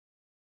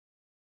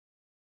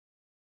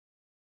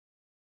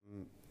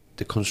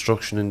the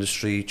construction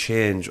industry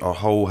change, or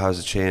how has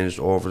it changed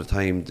over the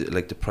time?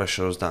 Like the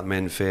pressures that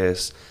men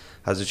face,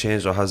 has it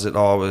changed, or has it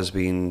always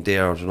been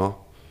there? You know?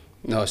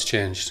 No, it's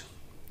changed.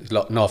 There's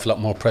an awful lot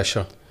more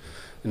pressure,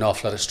 an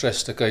awful lot of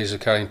stress that guys are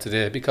carrying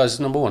today because,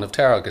 number one, of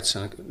targets.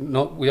 And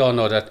we all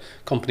know that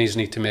companies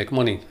need to make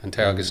money and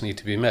targets need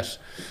to be met.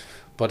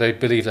 But I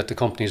believe that the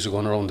companies are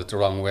going around it the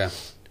wrong way.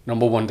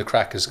 Number one, the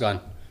crack is gone.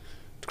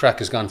 The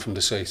crack is gone from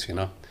the site, you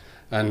know.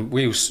 And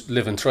we used to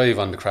live and thrive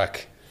on the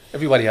crack.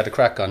 Everybody had a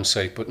crack on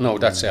site, but no,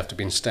 that's after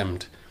being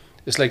stemmed.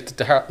 It's like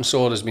the heart and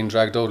soul has been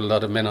dragged out of a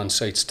lot of men on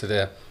sites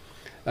today.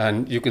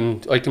 And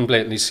I can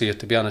blatantly see it,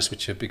 to be honest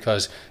with you,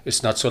 because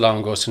it's not so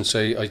long ago since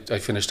I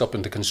finished up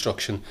into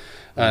construction,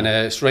 and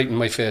it's right in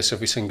my face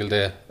every single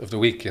day of the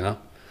week, you know,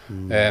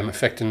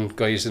 affecting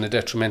guys in a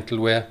detrimental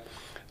way.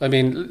 I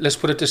mean, let's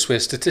put it this way,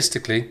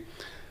 statistically,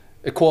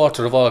 a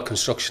quarter of all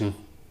construction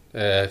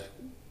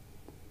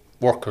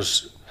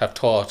workers have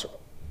thought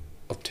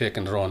of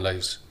taking their own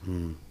lives.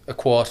 A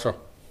quarter.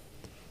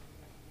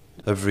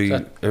 Every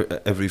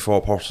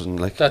 4 person,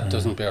 like that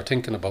doesn't bear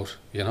thinking about,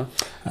 you know.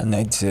 And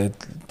I'd say,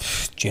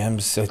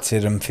 James, I'd say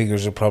them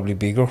figures are probably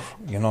bigger,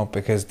 you know,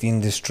 because the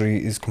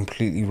industry is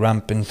completely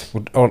rampant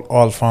with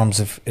all forms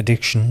of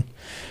addiction,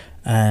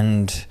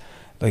 and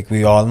like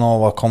we all know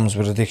what comes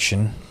with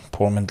addiction,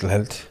 poor mental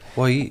health.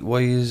 Why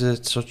is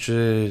it such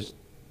a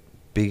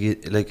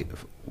big, like,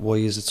 why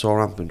is it so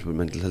rampant with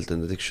mental health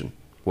and addiction?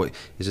 Why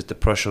is it the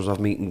pressures of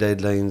meeting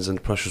deadlines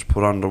and pressures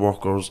put on the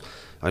workers?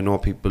 I know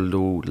people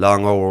do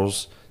long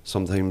hours,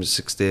 sometimes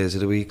 6 days of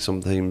the week,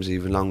 sometimes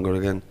even longer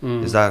again.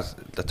 Is that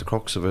the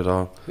crux of it,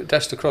 or?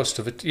 That's the crux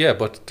of it, yeah,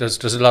 but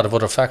there's a lot of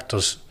other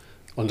factors,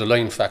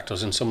 underlying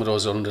factors, and some of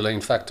those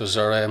underlying factors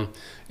are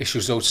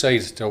issues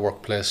outside their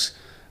workplace,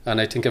 and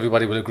I think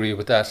everybody will agree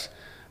with that.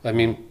 I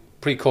mean,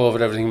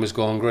 pre-COVID everything was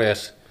going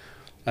great,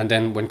 and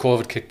then when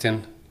COVID kicked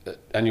in,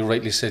 and you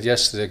rightly said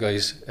yesterday,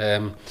 guys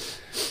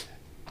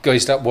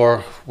that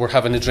were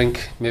having a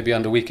drink maybe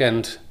on the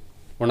weekend,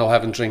 we're now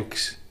having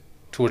drinks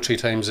 2 or 3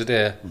 times a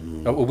day,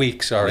 a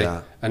week,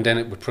 and then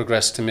it would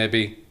progress to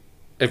maybe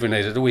every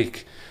night of the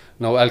week.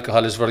 Now,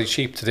 alcohol is very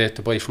cheap today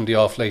to buy from the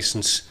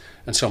off-licence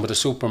and some of the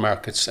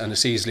supermarkets, and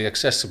it's easily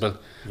accessible.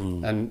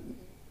 And,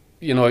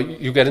 you know,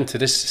 you get into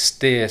this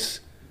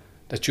state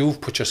that you've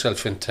put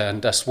yourself into,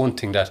 and that's one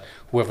thing that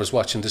whoever's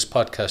watching this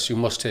podcast, you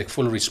must take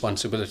full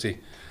responsibility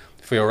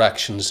for your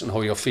actions and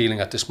how you're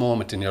feeling at this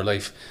moment in your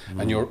life,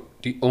 and you're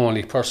the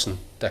only person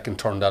that can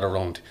turn that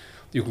around.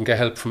 You can get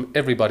help from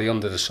everybody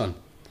under the sun,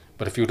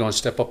 but if you don't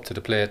step up to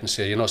the plate and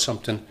say, you know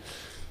something,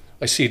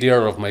 I see the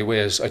error of my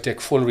ways, I take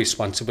full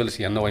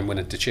responsibility and know I'm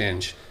willing to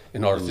change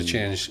in order to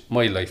change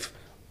my life.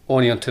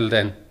 Only until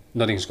then,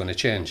 nothing's going to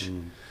change.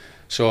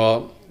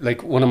 So,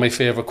 like one of my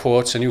favourite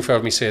quotes, and you've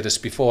heard me say this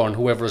before, and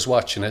whoever is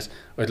watching it,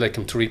 I'd like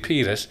him to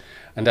repeat it,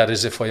 and that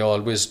is, if I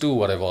always do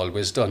what I've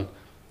always done,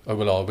 I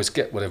will always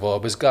get what I've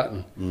always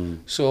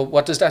gotten. So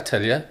what does that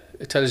tell you?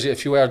 It tells you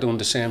if you are doing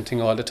the same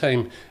thing all the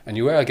time and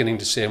you are getting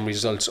the same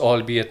results,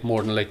 albeit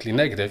more than likely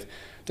negative,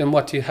 then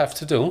what do you have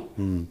to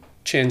do?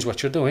 Change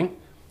what you're doing,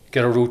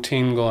 get a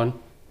routine going,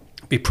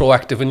 be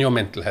proactive in your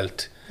mental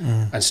health,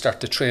 and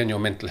start to train your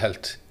mental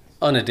health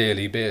on a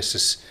daily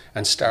basis,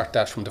 and start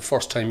that from the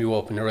first time you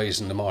open your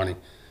eyes in the morning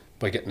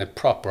by getting a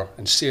proper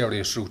and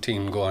serious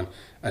routine going,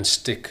 and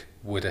stick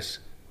with it.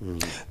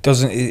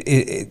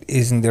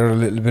 Isn't there a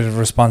little bit of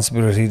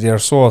responsibility there,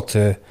 so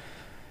to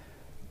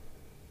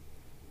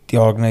the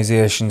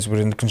organisations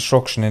within the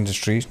construction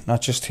industry,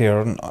 not just here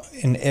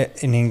in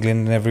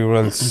England and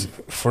everywhere else,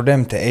 for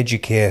them to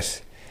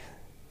educate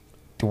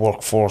the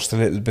workforce a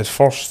little bit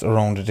first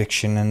around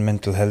addiction and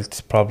mental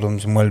health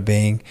problems and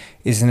well-being?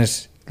 Isn't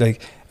it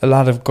like a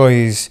lot of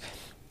guys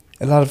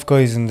in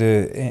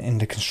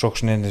the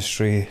construction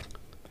industry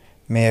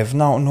may have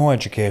no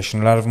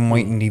education. A lot of them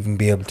mightn't even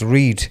be able to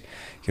read,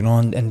 you know,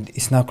 and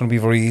it's not going to be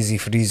very easy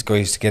for these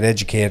guys to get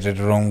educated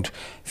around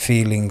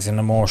feelings and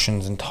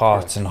emotions and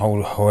thoughts and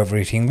how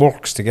everything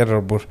works together.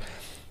 But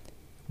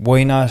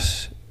why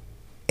not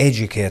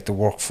educate the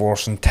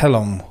workforce and tell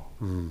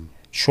them,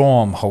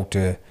 show them how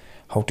to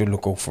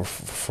look out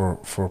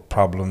for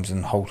problems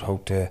and how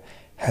to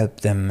help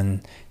them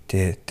and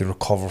to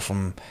recover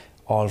from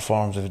all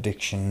forms of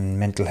addiction,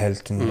 mental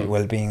health and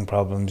well-being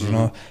problems, you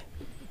know.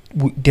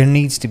 There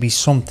needs to be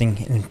something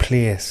in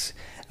place,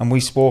 and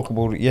we spoke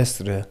about it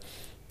yesterday,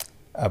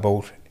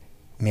 about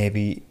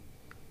maybe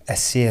a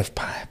safe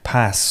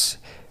pass,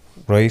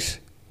 right,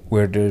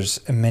 where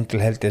there's a mental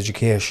health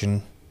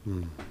education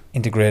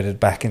integrated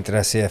back into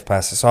that safe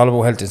pass. It's all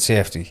about health and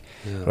safety,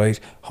 right?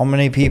 How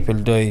many people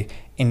die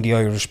in the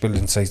Irish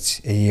building sites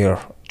a year?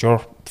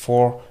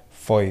 4,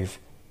 5,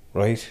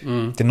 right?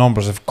 The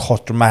numbers have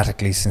cut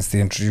dramatically since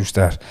they introduced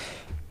that.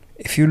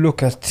 If you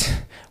look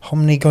at how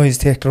many guys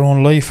take their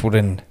own life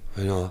within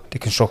the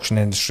construction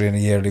industry on a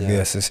yearly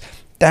basis,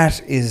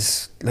 that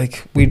is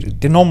like,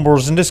 the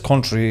numbers in this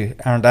country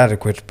aren't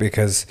adequate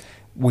because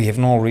we have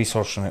no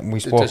research on it, and we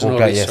spoke about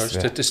that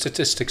yesterday. The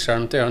statistics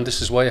aren't there, and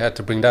this is why I had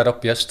to bring that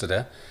up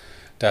yesterday,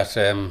 that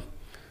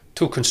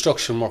 2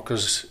 construction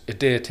workers a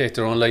day take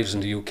their own lives in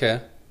the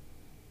UK.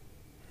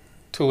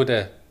 2 a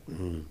day.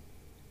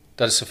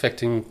 That is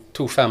affecting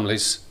 2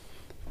 families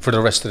for the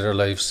rest of their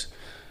lives.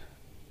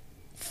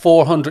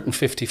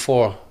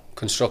 454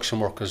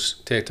 construction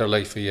workers take their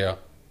life a year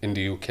in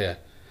the UK.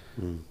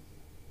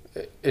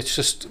 It's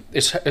just,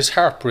 it's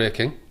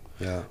heartbreaking.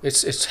 Yeah.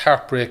 It's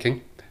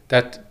heartbreaking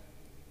that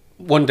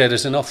one dead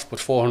is enough, but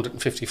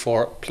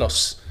 454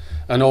 plus.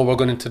 I know we're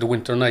going into the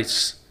winter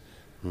nights,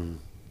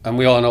 and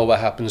we all know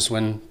what happens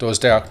when those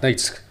dark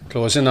nights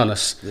close in on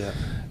us. Yeah.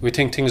 We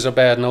think things are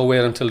bad, now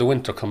wait until the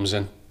winter comes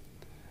in.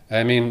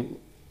 I mean,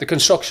 the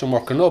construction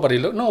worker, nobody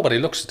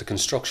looks at the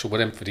construction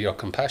with empathy or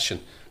compassion.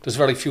 There's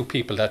very few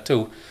people that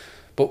do.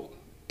 But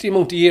the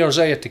amount of years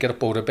I had to get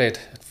up out of bed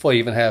at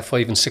 5:30,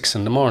 5 and 6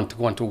 in the morning to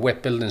go onto a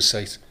wet building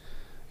site,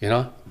 you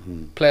know,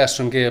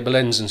 plastering gable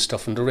ends and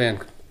stuff in the rain,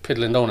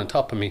 piddling down on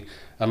top of me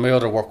and my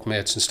other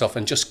workmates and stuff,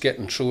 and just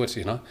getting through it,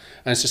 you know.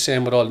 And it's the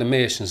same with all the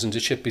masons and the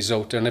chippies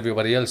out there and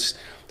everybody else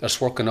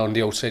that's working on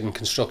the outside in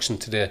construction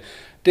today.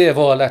 They have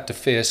all that to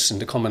face in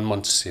the coming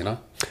months, you know.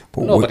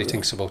 But nobody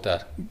thinks about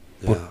that.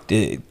 But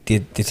the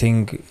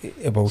thing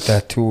about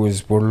that too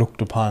is we're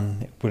looked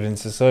upon within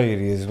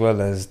society as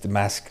well as the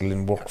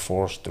masculine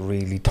workforce, the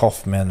really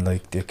tough men.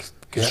 Like the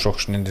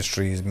construction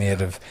industry is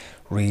made of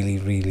really,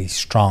 really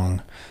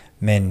strong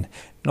men.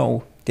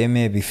 No, they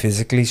may be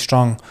physically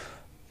strong,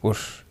 but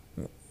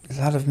a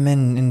lot of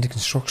men in the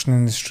construction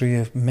industry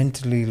are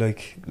mentally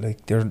like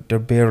they're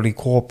barely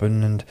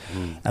coping,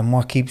 and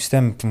what keeps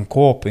them from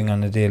coping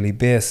on a daily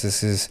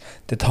basis is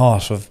the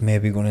thought of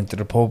maybe going into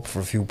the pub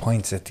for a few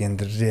pints at the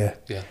end of the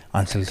day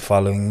until the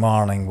following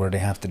morning where they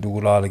have to do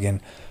it all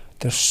again.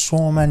 There's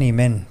so many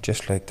men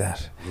just like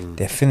that.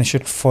 They finish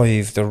at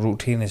 5, their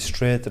routine is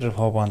straight to the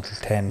pub until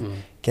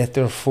 10, get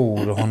their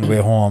food on the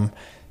way home,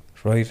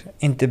 right,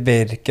 into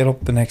bed, get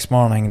up the next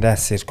morning,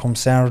 that's it. Come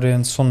Saturday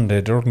and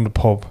Sunday, they're in the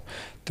pub.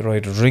 They're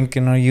either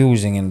drinking or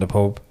using in the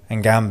pub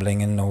and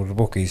gambling in the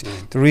bookies.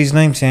 The reason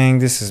I'm saying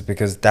this is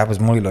because that was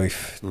my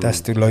life.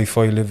 That's the life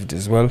I lived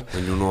as well.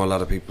 And you know a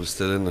lot of people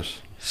still in it.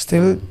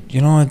 Still,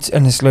 you know,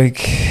 it's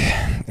like,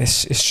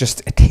 it's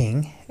just a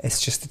thing.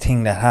 It's just a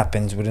thing that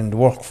happens within the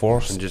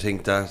workforce. And do you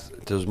think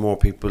that there's more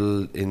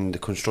people in the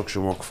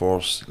construction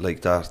workforce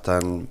like that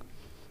than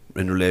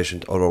in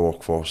relation to other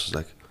workforces?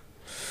 Like,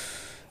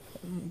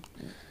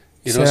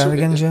 you know, say that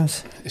again,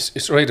 James?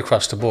 It's right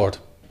across the board.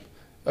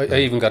 I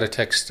even got a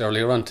text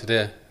earlier on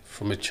today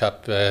from a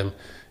chap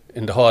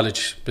in the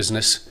haulage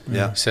business. He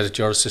said that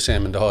yours the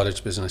same in the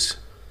haulage business.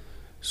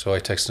 So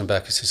I texted him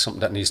back. He said something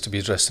that needs to be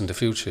addressed in the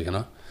future, you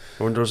know.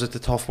 I wonder, is it the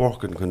tough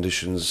working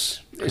conditions?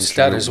 It's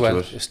that as well.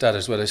 It's that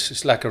as well.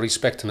 It's lack of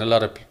respect in a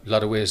lot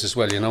of ways as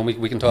well, you know.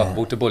 We can talk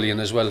about the bullying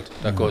as well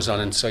that goes on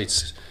in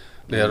sites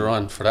later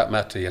on, for that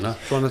matter, you know.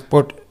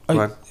 But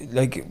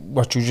like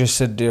what you just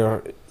said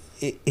there,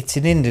 it's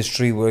an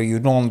industry where you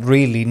don't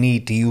really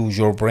need to use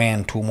your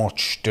brain too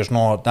much. There's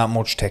not that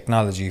much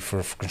technology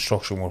for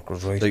construction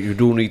workers, right? Like, you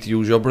do need to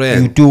use your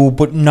brain. You do,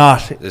 but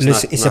not.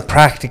 It's a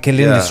practical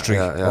industry.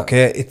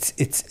 Okay,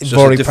 it's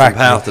very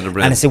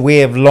practical, and it's a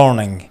way of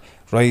learning.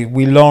 Right,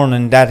 we learn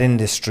in that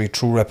industry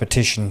through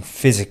repetition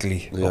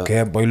physically.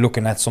 Okay, by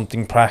looking at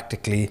something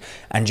practically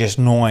and just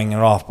knowing it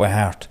off by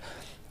heart.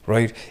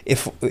 Right,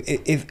 if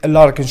a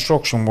lot of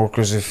construction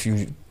workers, if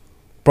you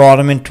brought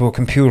them into a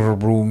computer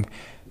room,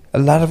 a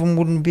lot of them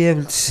wouldn't be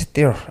able to sit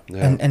there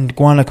and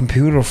go on a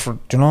computer for,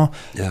 you know.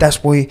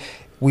 That's why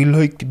we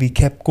like to be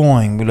kept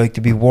going. We like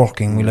to be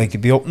working. We like to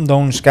be up and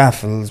down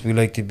scaffolds. We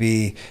like to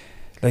be,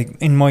 like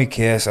in my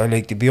case, I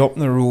like to be up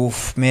on the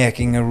roof,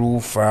 making a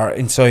roof, or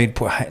inside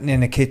putting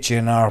in a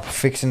kitchen, or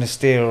fixing the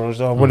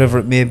stairs, or whatever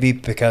it may be,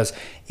 because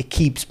it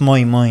keeps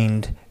my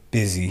mind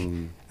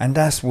busy. And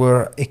that's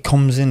where it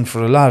comes in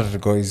for a lot of the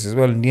guys as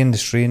well in the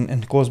industry.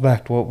 And it goes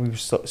back to what we were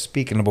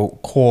speaking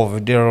about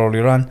COVID there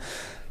earlier on,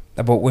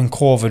 about when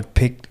COVID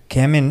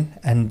came in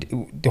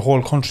and the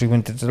whole country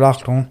went into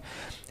lockdown,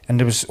 and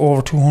there was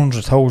over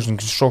 200,000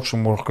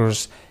 construction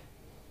workers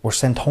were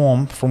sent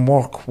home from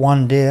work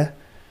one day,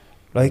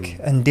 like,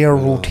 and their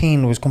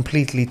routine was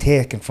completely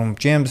taken from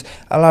James.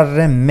 A lot of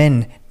them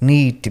men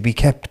need to be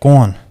kept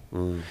going,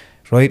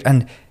 right?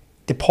 And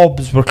the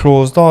pubs were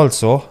closed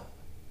also,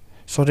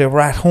 so they were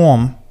at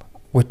home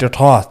with their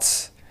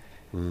thoughts,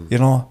 you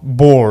know,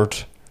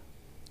 bored.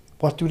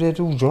 What do they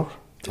do, Ger?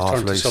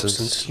 Turn to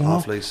substance, you know?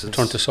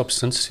 Turn to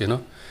substance, you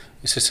know.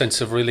 It's a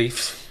sense of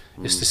relief.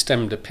 It's to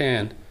stem the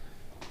pain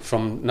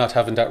from not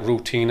having that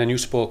routine. And you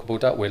spoke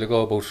about that a while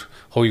ago, about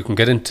how you can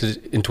get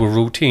into a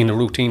routine. A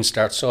routine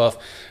starts off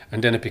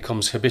and then it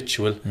becomes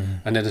habitual,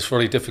 and then it's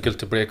very difficult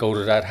to break out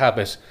of that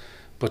habit.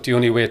 But the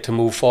only way to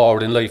move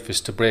forward in life is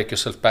to break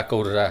yourself back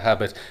out of that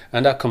habit,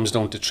 and that comes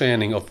down to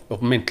training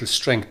of mental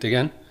strength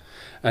again.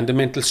 And the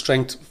mental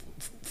strength,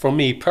 for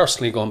me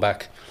personally, going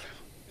back,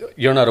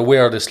 you're not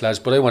aware of this, lads,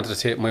 but I wanted to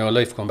take my own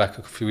life going back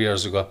a few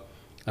years ago,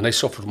 and I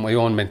suffered my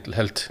own mental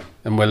health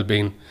and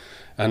well-being.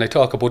 And I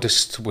talk about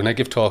this when I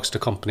give talks to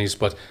companies,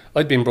 but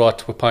I'd been brought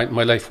to a point in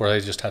my life where I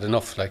just had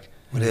enough. Like,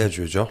 what age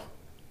were you, Joe?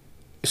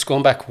 It's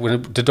going back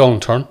when the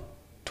downturn,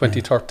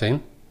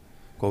 2013.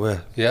 Go away.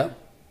 Yeah.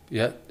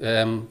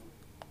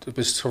 It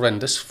was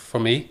horrendous for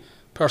me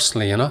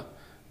personally, you know.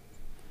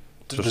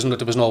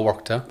 There was no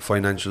work there.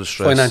 Financial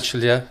stress.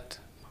 Financial, yeah.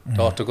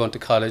 Daughter going to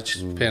college,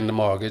 paying the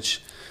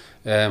mortgage.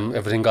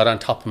 Everything got on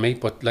top of me,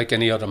 but like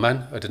any other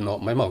man, I didn't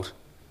open my mouth.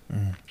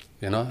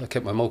 You know, I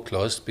kept my mouth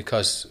closed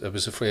because I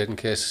was afraid in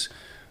case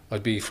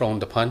I'd be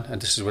frowned upon,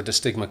 and this is where the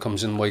stigma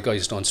comes in, why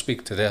guys don't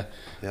speak today.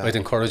 Yeah. I'd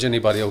encourage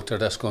anybody out there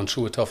that's going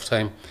through a tough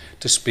time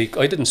to speak.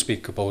 I didn't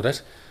speak about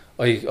it.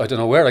 I don't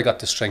know where I got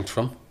the strength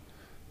from,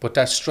 but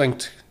that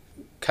strength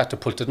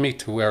catapulted me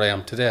to where I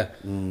am today.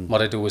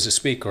 What I do as a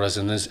speaker, as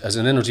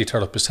an energy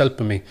therapist,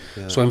 helping me.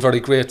 Yeah. So I'm very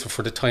grateful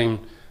for the time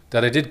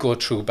that I did go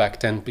through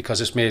back then,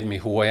 because it's made me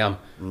who I am.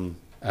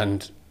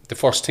 And the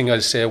first thing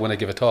I'll say when I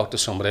give a talk to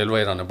somebody, I'll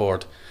write on a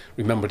board,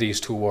 remember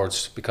these 2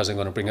 words, because I'm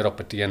going to bring it up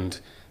at the end: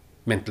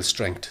 mental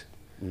strength.